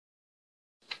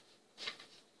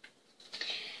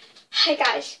Hi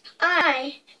guys,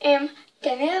 I am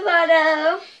Demi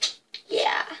Lovato.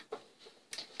 Yeah.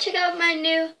 Check out my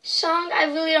new song, I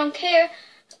Really Don't Care.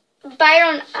 Buy it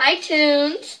on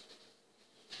iTunes.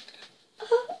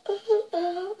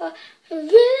 I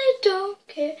really don't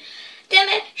care. Damn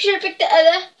it, should have picked the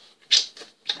other.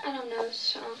 I don't know the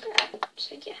song.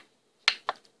 So yeah.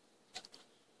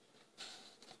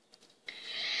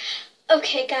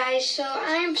 Okay guys, so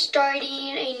I'm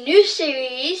starting a new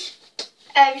series,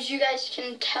 as you guys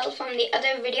can tell from the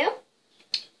other video.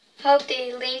 Hope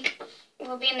the link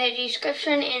will be in the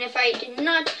description, and if I did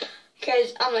not,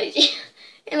 because I'm lazy.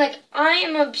 And I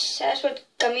am obsessed with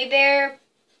Gummy Bear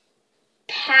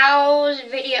Pals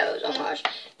videos. Oh my gosh,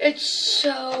 it's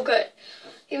so good.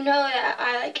 You know that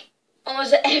I like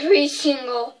almost every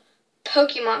single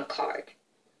Pokemon card.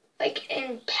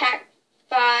 In pack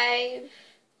 5, I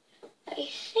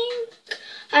think.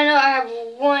 I know I have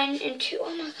 1 and 2.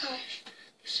 Oh my gosh.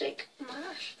 It's oh my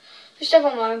gosh. There's stuff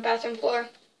on my bathroom floor.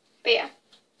 But yeah.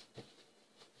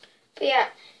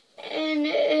 And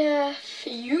if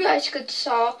you guys could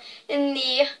saw in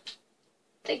the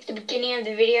beginning of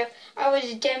the video, I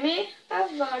was Demi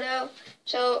Lovato.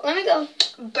 So let me go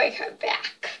bring her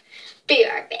back. Be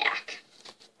right back.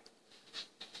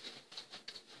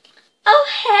 Oh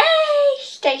hey,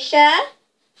 Stacia.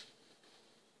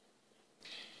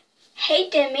 Hey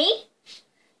Demi.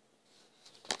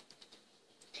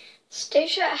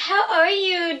 Stacia, how are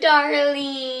you,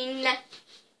 darling?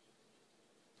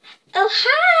 Oh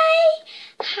hi!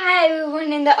 Hi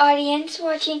everyone in the audience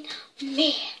watching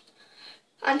me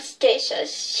on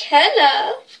Stacia's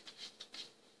channel.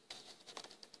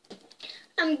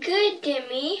 I'm good,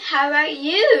 Demi. How about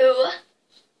you?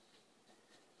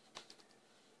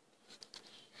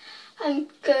 I'm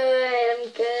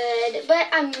good. But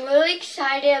I'm really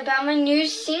excited about my new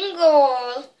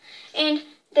single. And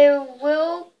there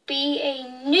will be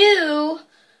a new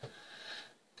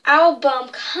album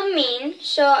coming.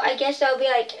 So I guess there'll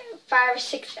be 5 or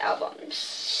 6 albums.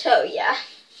 So yeah.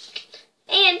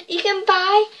 And you can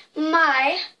buy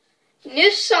my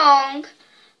new song,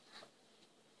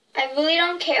 I Really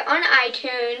Don't Care, on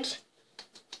iTunes.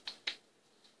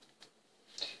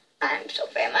 I'm so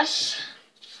famous.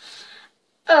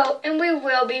 Oh, and we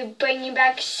will be bringing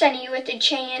back Sunny with a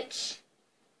Chance.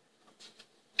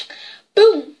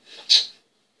 Boom!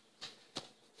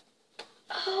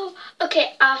 Oh,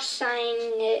 okay, I'll sign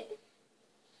it.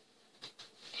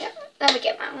 Yeah, let me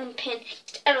get my own pen.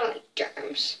 I don't like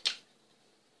germs.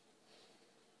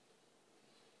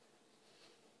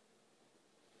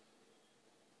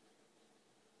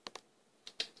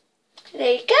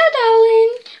 There you go,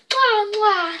 darling. Mwah,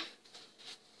 mwah.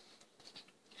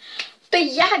 But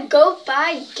yeah, go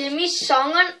buy Demi's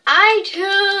song on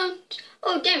iTunes.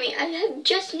 Oh, Demi, I have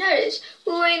just noticed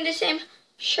we're wearing the same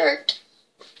shirt.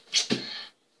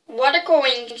 What a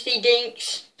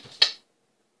coincidence.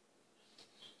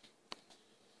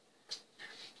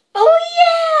 Oh,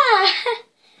 yeah.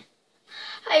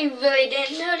 I really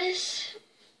didn't notice.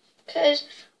 Because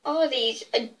all these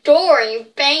adoring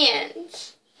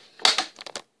fans.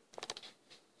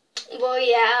 Well,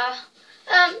 yeah.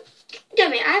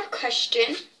 Demi, I have a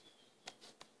question.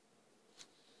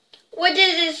 What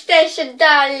is this, Stacia,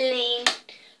 darling?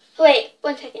 Wait,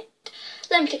 1 second.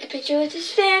 Let me take a picture with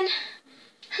this fan.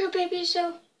 Her baby is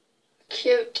so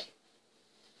cute.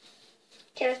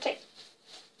 Okay, let's take.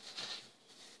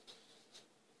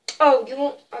 Oh, you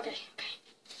won't? Okay.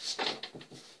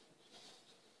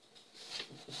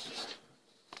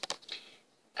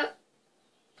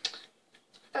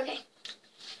 Okay.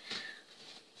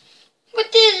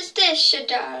 What is this,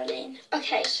 darling?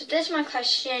 Okay, so this is my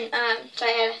question. So I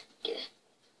had to get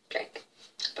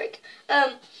a break.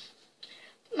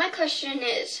 My question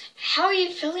is, how are you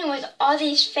feeling with all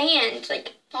these fans,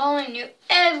 following you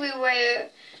everywhere,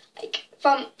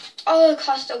 from all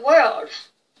across the world?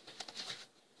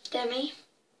 Demi?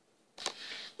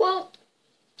 Well,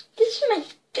 this is my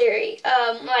theory.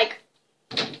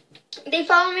 They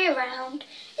follow me around,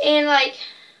 and, I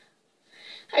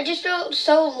just feel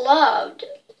so loved.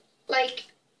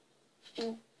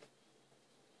 Can't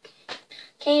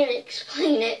even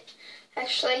explain it,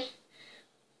 actually.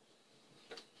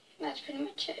 That's pretty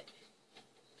much it.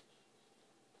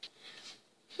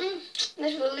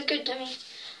 That's really good, Demi.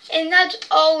 And that's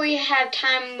all we have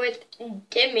time with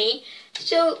Demi.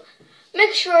 So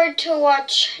make sure to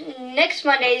watch next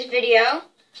Monday's video.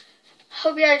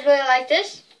 Hope you guys really like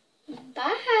this.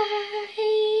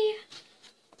 Bye.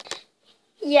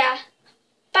 Yeah.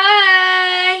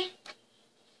 Bye.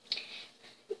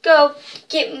 Go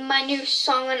get my new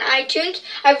song on iTunes,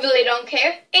 I Really Don't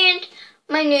Care, and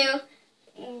my new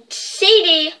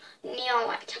CD neon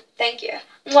light. Thank you.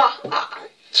 Mwah.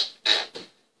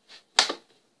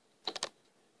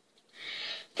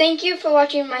 Thank you for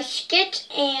watching my skit,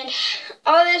 and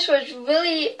all this was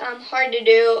really hard to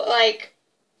do. Like,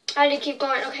 I had to keep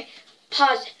going. Okay,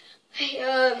 pause.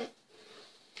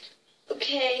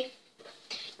 Okay.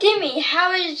 Demi,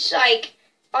 how is, like,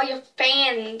 all your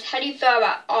fans? How do you feel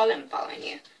about all them following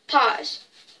you? Pause.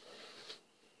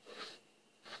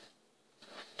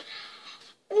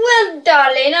 Well,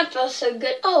 darling, I feel so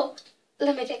good. Oh,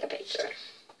 let me take a picture.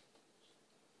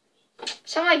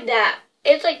 Something like that.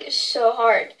 It's, like, so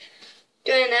hard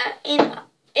doing that. And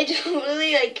it's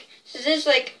really, like, this is,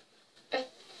 like, a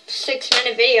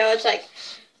 6-minute video. It's, like,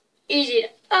 easy to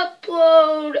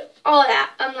upload, all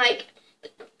that. I'm, like,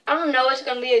 I don't know what's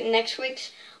going to be next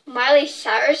week's. Miley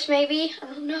Cyrus, maybe? I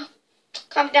don't know.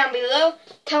 Comment down below.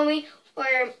 Tell me. Or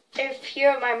if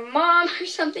you're my mom or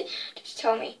something, just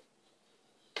tell me.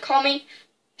 Call me.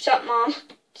 What's up, Mom?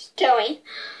 Just tell me.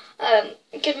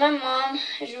 Because my mom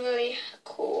is really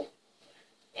cool.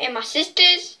 And my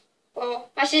sisters, well,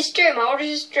 my sister and my older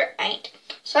sister ain't.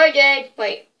 Sorry, Dad.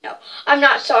 Wait, no. I'm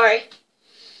not sorry.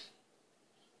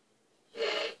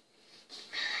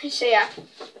 So, yeah.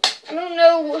 I don't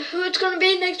know who it's going to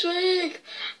be next week.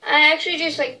 I actually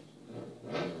just, like,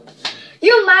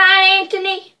 you mind,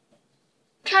 Anthony?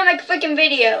 I'm trying to make a freaking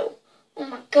video. Oh,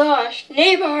 my gosh.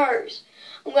 Neighbors.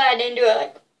 I'm glad I didn't do it,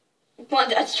 like,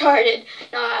 once I started.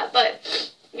 No,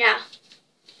 but, yeah.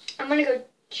 I'm going to go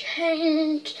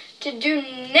change to do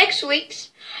next week's.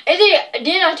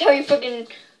 Didn't I tell you, freaking,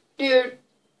 dude,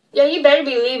 yeah, you better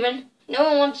be leaving. No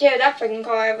one wants to hear that freaking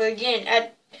car ever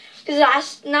again. Because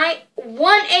last night,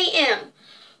 1 a.m.,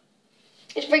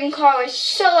 this freaking car was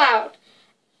so loud.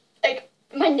 Like,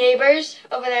 my neighbors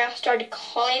over there started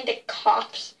calling the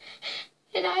cops.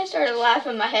 And I started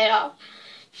laughing my head off.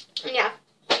 Yeah.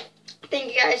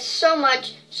 Thank you guys so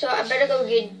much. So I better go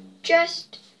get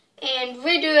dressed and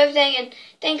redo everything. And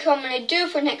think what I'm going to do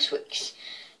for next week's.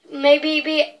 Maybe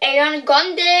be Ariana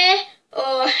Grande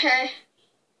or I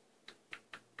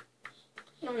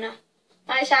don't know.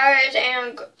 Miley Cyrus,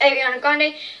 Ariana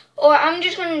Grande, or I'm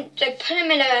just gonna like put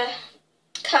them in a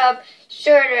cup,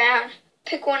 stir it around,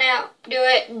 pick one out, do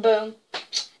it, boom.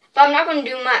 But I'm not gonna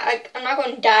do I'm not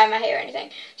gonna dye my hair or anything.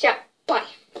 So yeah, bye.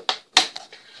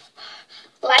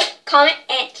 Like, comment,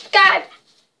 and subscribe.